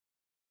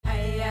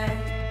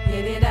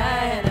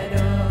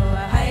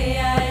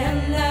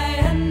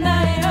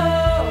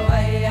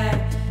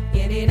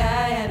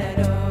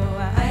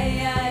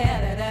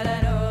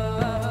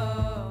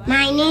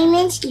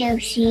is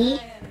Lucy.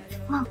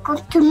 Welcome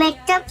to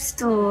Mixed Up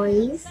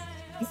Stories.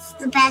 It's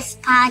the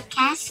best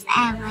podcast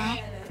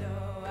ever.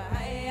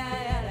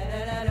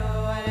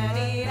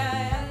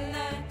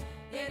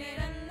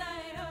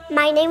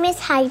 My name is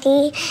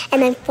Heidi,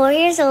 and I'm 4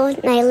 years old,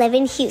 and I live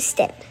in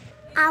Houston.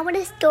 I want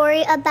a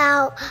story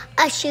about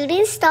a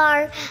shooting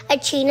star, a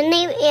cheetah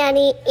named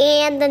Annie,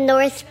 and the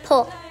North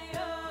Pole.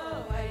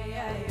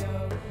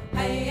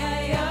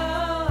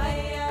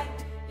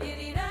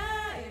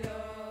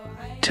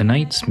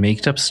 Tonight's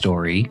made-up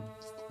story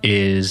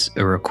is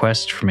a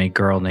request from a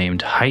girl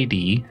named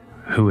Heidi,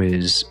 who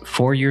is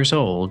 4 years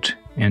old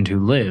and who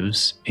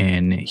lives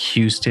in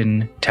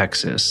Houston,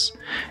 Texas.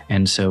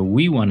 And so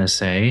we want to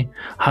say,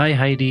 hi,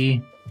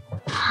 Heidi.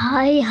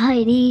 Hi,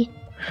 Heidi.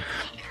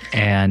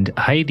 And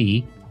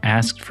Heidi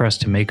asked for us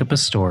to make up a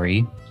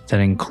story that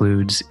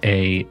includes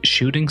a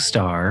shooting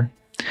star,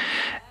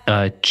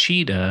 a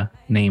cheetah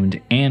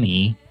named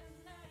Annie,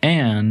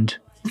 and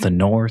the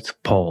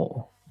North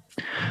Pole.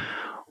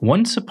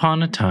 Once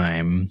upon a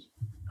time,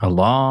 a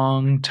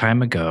long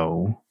time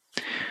ago,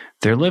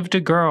 there lived a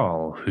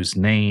girl whose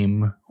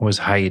name was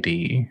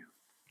Heidi.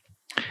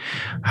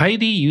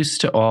 Heidi used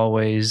to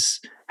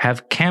always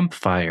have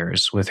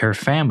campfires with her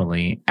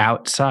family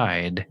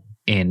outside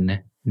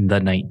in the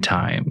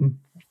nighttime.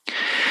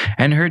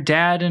 And her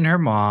dad and her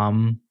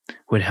mom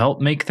would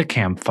help make the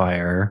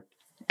campfire,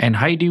 and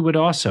Heidi would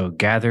also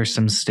gather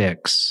some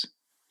sticks.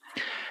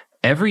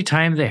 Every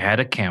time they had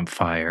a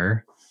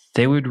campfire,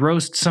 they would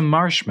roast some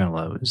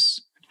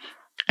marshmallows,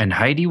 and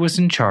Heidi was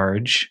in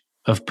charge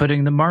of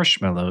putting the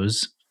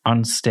marshmallows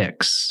on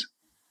sticks.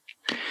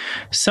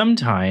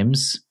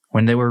 Sometimes,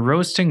 when they were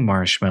roasting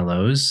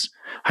marshmallows,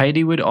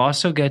 Heidi would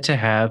also get to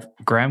have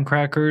graham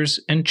crackers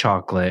and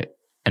chocolate,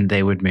 and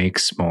they would make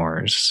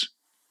s'mores.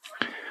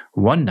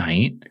 One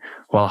night,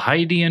 while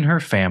Heidi and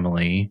her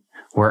family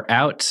were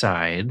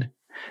outside,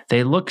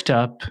 they looked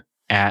up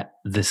at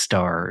the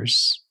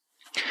stars,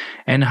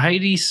 and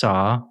Heidi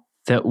saw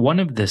that one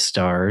of the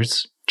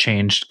stars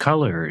changed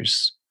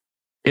colors.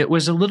 It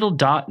was a little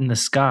dot in the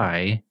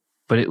sky,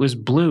 but it was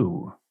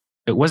blue.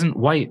 It wasn't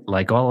white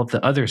like all of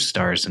the other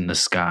stars in the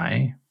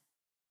sky.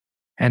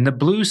 And the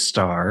blue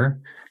star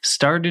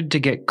started to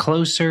get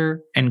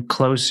closer and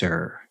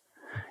closer.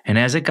 And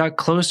as it got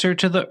closer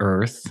to the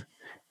earth,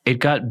 it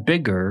got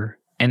bigger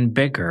and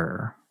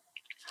bigger.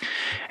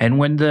 And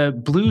when the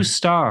blue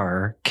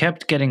star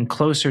kept getting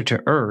closer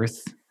to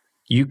earth,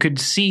 you could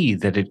see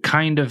that it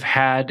kind of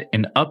had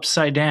an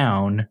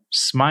upside-down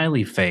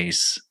smiley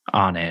face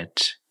on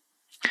it.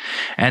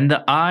 And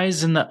the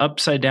eyes in the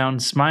upside-down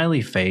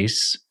smiley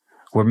face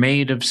were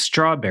made of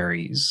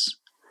strawberries,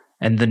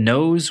 and the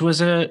nose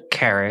was a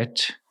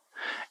carrot,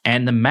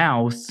 and the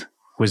mouth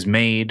was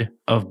made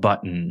of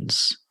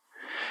buttons.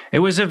 It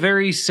was a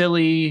very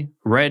silly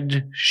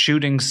red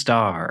shooting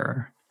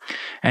star,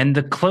 and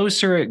the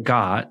closer it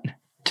got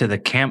to the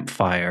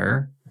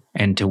campfire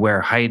and to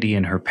where Heidi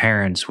and her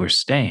parents were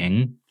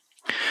staying,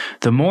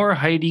 the more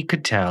Heidi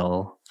could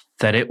tell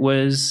that it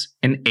was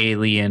an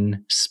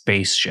alien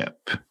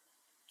spaceship.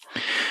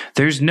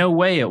 There's no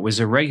way it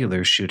was a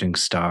regular shooting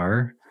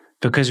star,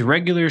 because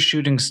regular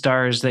shooting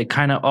stars, they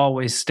kind of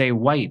always stay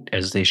white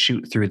as they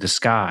shoot through the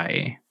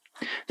sky.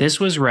 This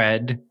was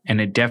red, and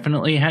it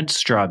definitely had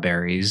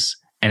strawberries,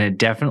 and it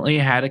definitely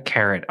had a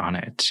carrot on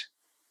it.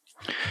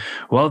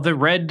 Well, the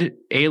red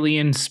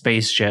alien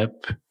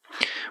spaceship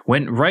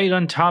went right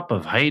on top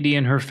of Heidi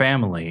and her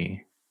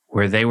family,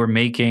 where they were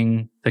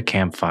making the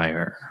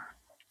campfire.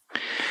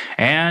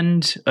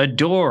 And a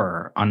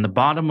door on the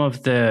bottom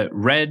of the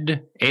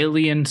red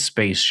alien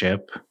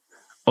spaceship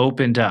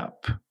opened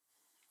up.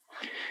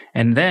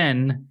 And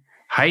then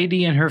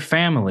Heidi and her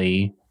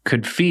family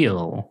could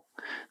feel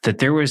that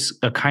there was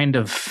a kind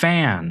of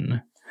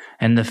fan,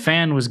 and the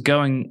fan was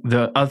going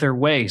the other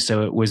way,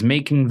 so it was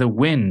making the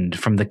wind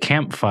from the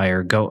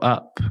campfire go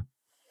up.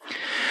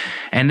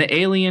 And the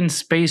alien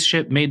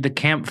spaceship made the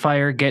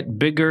campfire get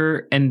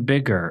bigger and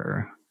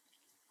bigger.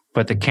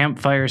 But the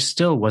campfire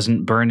still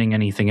wasn't burning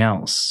anything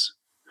else.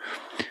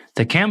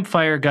 The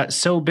campfire got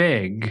so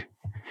big,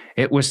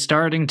 it was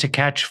starting to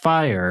catch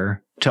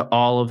fire to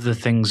all of the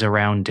things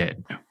around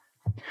it.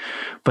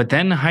 But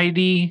then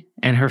Heidi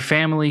and her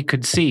family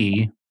could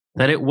see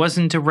that it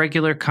wasn't a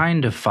regular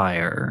kind of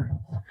fire.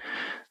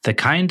 The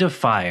kind of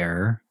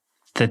fire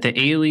that the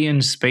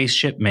alien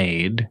spaceship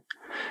made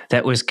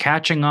that was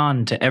catching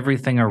on to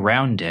everything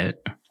around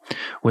it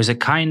was a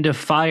kind of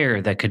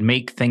fire that could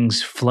make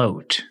things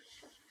float.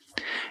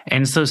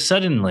 And so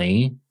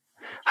suddenly,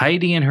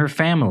 Heidi and her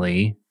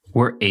family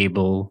were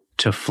able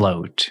to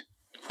float.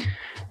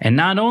 And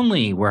not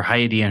only were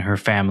Heidi and her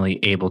family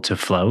able to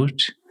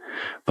float,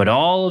 but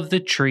all of the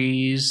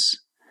trees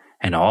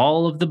and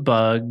all of the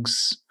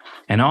bugs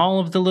and all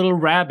of the little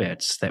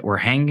rabbits that were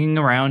hanging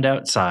around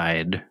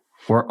outside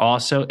were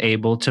also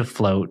able to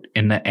float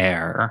in the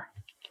air.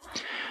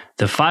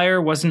 The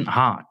fire wasn't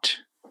hot.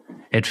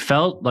 It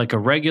felt like a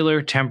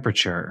regular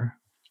temperature.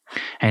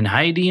 And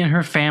Heidi and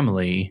her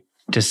family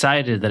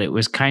decided that it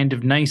was kind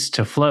of nice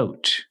to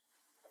float.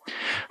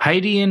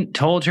 Heidi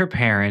told her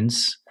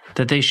parents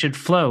that they should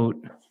float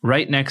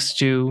right next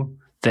to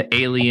the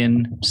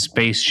alien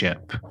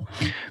spaceship,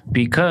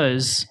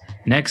 because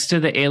next to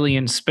the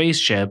alien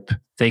spaceship,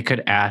 they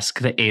could ask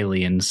the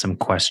aliens some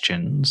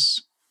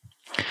questions.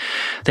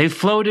 They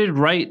floated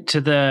right to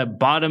the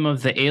bottom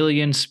of the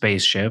alien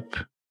spaceship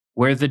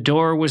where the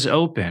door was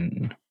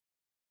open.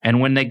 And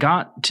when they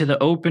got to the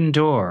open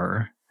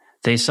door,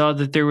 they saw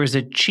that there was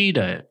a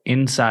cheetah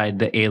inside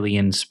the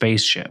alien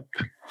spaceship.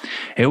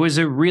 It was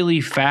a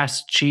really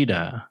fast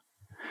cheetah.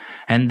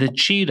 And the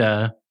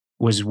cheetah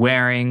was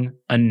wearing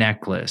a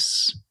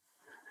necklace.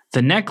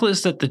 The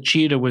necklace that the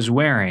cheetah was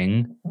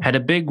wearing had a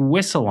big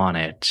whistle on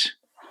it.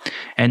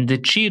 And the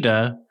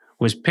cheetah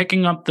was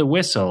picking up the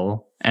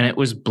whistle and it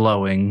was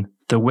blowing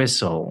the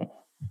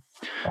whistle.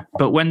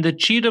 But when the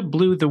cheetah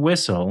blew the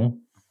whistle,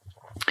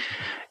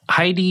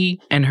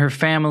 Heidi and her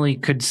family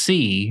could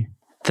see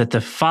that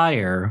the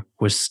fire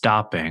was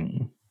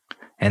stopping.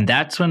 And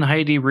that's when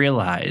Heidi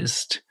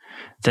realized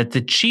that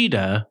the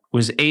cheetah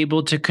was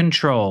able to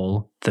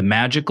control the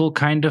magical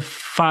kind of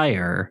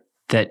fire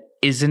that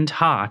isn't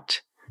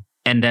hot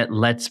and that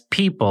lets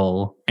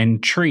people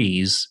and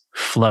trees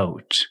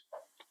float.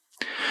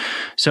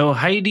 So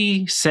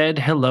Heidi said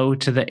hello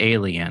to the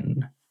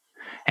alien,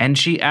 and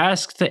she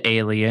asked the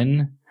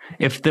alien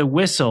if the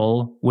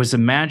whistle was a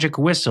magic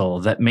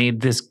whistle that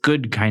made this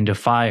good kind of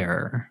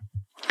fire.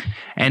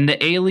 And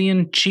the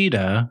alien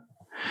cheetah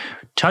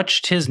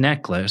touched his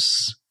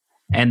necklace,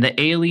 and the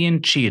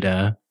alien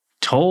cheetah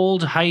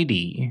told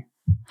Heidi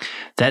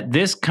that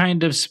this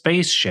kind of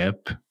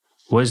spaceship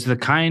was the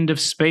kind of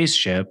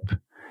spaceship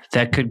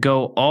that could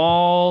go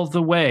all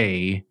the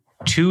way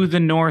to the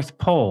North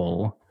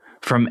Pole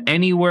from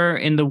anywhere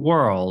in the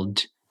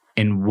world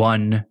in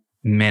 1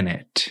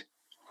 minute.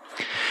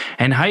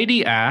 And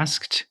Heidi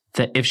asked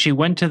that if she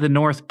went to the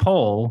North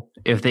Pole,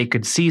 if they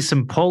could see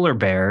some polar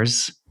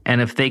bears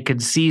and if they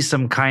could see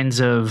some kinds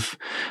of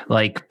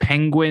like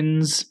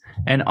penguins,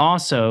 and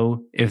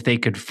also if they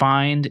could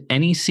find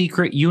any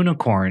secret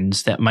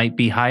unicorns that might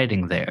be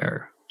hiding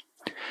there.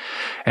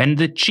 And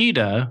the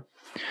cheetah,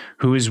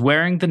 who was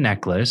wearing the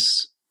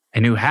necklace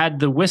and who had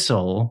the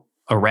whistle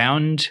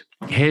around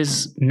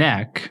his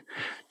neck,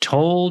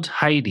 told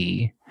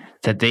Heidi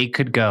that they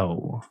could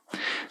go.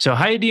 So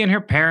Heidi and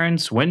her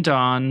parents went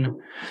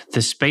on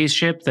the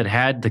spaceship that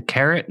had the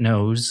carrot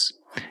nose,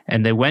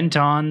 and they went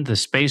on the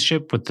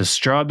spaceship with the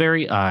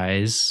strawberry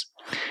eyes,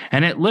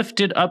 and it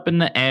lifted up in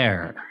the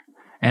air.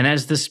 And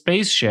as the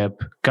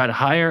spaceship got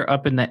higher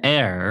up in the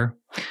air,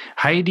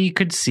 Heidi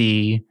could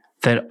see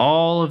that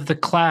all of the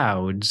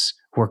clouds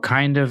were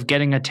kind of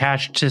getting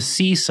attached to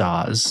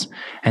seesaws,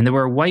 and there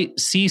were white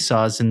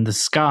seesaws in the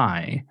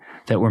sky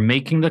that were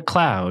making the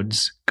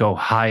clouds go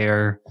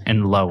higher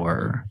and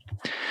lower.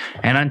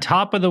 And on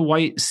top of the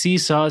white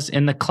seesaws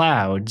in the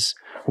clouds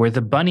were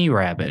the bunny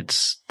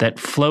rabbits that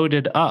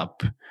floated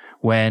up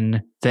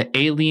when the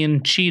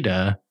alien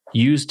cheetah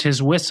used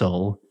his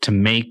whistle to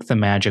make the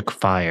magic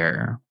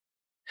fire.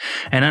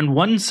 And on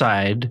one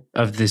side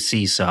of the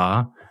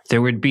seesaw,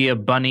 there would be a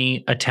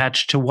bunny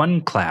attached to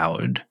one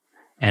cloud.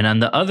 And on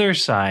the other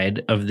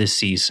side of the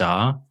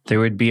seesaw, there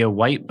would be a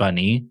white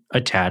bunny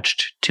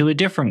attached to a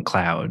different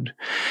cloud.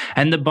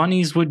 And the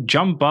bunnies would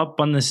jump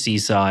up on the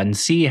seesaw and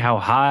see how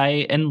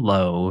high and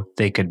low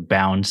they could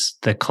bounce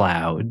the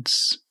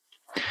clouds.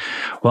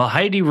 Well,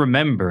 Heidi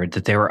remembered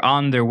that they were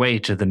on their way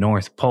to the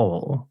North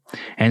Pole,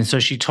 and so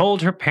she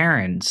told her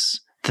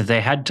parents that they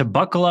had to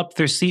buckle up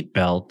their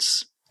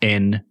seatbelts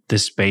in the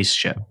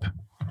spaceship.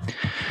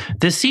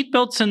 The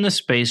seatbelts in the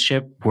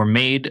spaceship were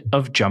made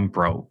of jump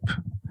rope,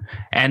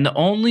 and the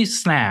only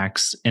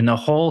snacks in the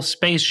whole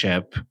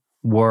spaceship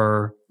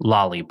were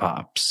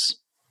lollipops.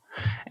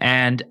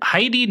 And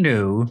Heidi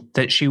knew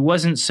that she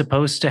wasn't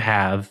supposed to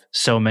have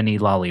so many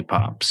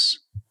lollipops.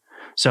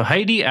 So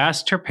Heidi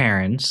asked her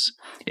parents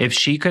if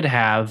she could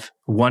have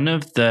one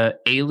of the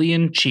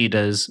alien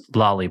cheetah's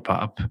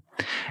lollipop.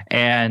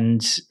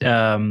 And,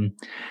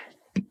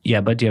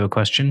 yeah, but do you have a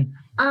question?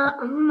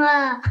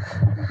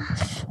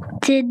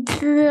 Did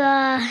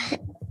the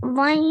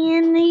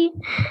lion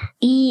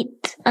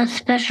eat a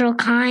special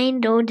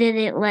kind, or did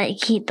it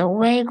eat the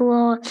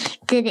regular?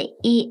 Did it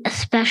eat a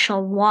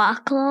special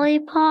rock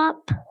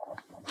lollipop?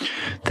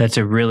 That's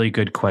a really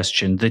good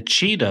question. The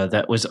cheetah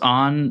that was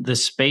on the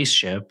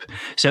spaceship,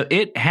 so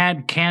it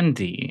had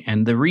candy.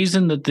 And the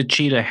reason that the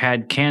cheetah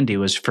had candy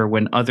was for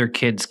when other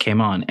kids came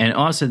on. And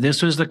also,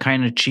 this was the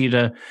kind of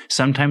cheetah,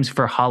 sometimes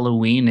for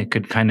Halloween, it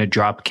could kind of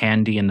drop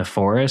candy in the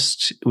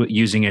forest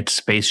using its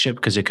spaceship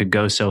because it could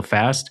go so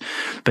fast.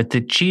 But the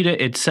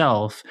cheetah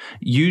itself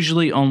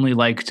usually only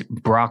liked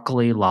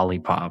broccoli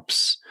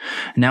lollipops.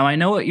 Now, I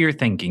know what you're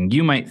thinking.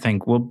 You might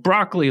think, well,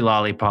 broccoli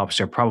lollipops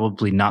are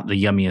probably not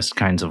the yummiest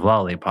kinds of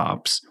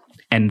lollipops.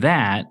 And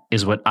that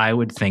is what I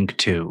would think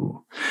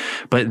too.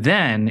 But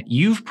then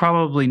you've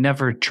probably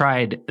never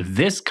tried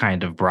this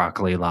kind of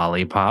broccoli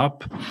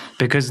lollipop,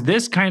 because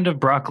this kind of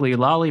broccoli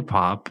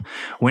lollipop,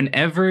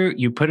 whenever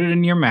you put it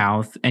in your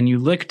mouth and you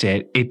licked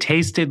it, it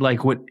tasted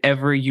like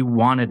whatever you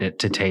wanted it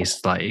to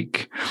taste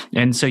like.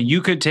 And so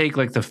you could take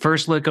like the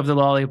first lick of the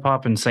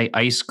lollipop and say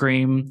ice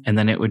cream, and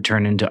then it would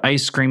turn into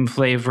ice cream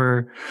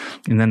flavor.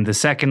 And then the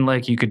second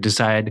lick you could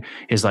decide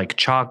is like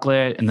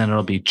chocolate, and then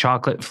it'll be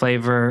chocolate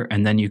flavor.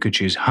 And then you could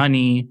choose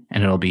honey,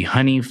 and it'll be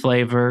honey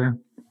flavor.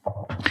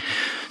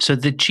 So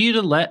the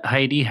cheetah let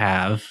Heidi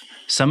have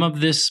some of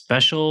this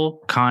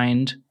special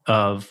kind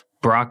of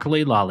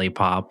broccoli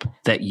lollipop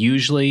that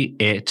usually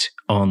it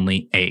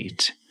only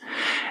ate.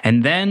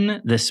 And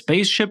then the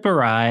spaceship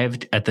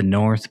arrived at the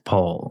North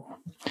Pole.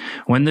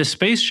 When the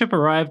spaceship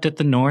arrived at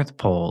the North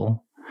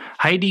Pole,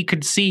 Heidi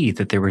could see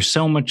that there was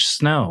so much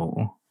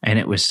snow and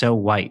it was so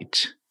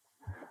white.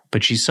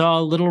 But she saw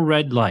a little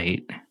red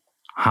light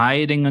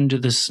hiding under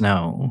the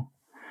snow,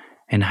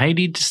 and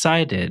Heidi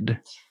decided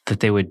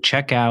that they would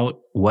check out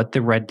what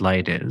the red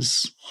light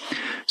is.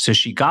 So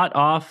she got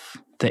off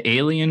the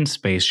alien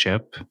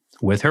spaceship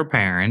with her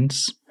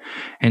parents,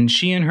 and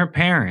she and her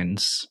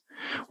parents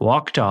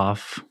walked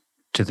off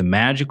to the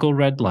magical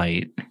red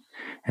light,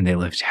 and they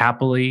lived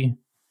happily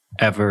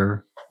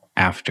ever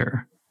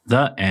after.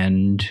 The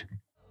end.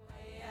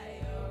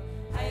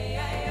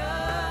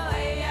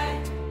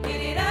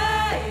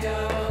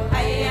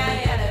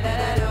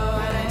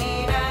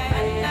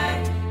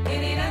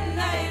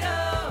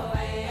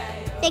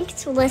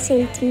 Thanks for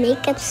listening to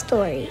Makeup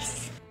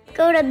Stories.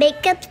 Go to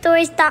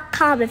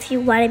makeupstories.com if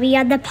you want to be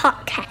on the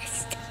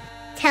podcast.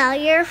 Tell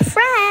your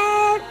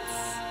friends.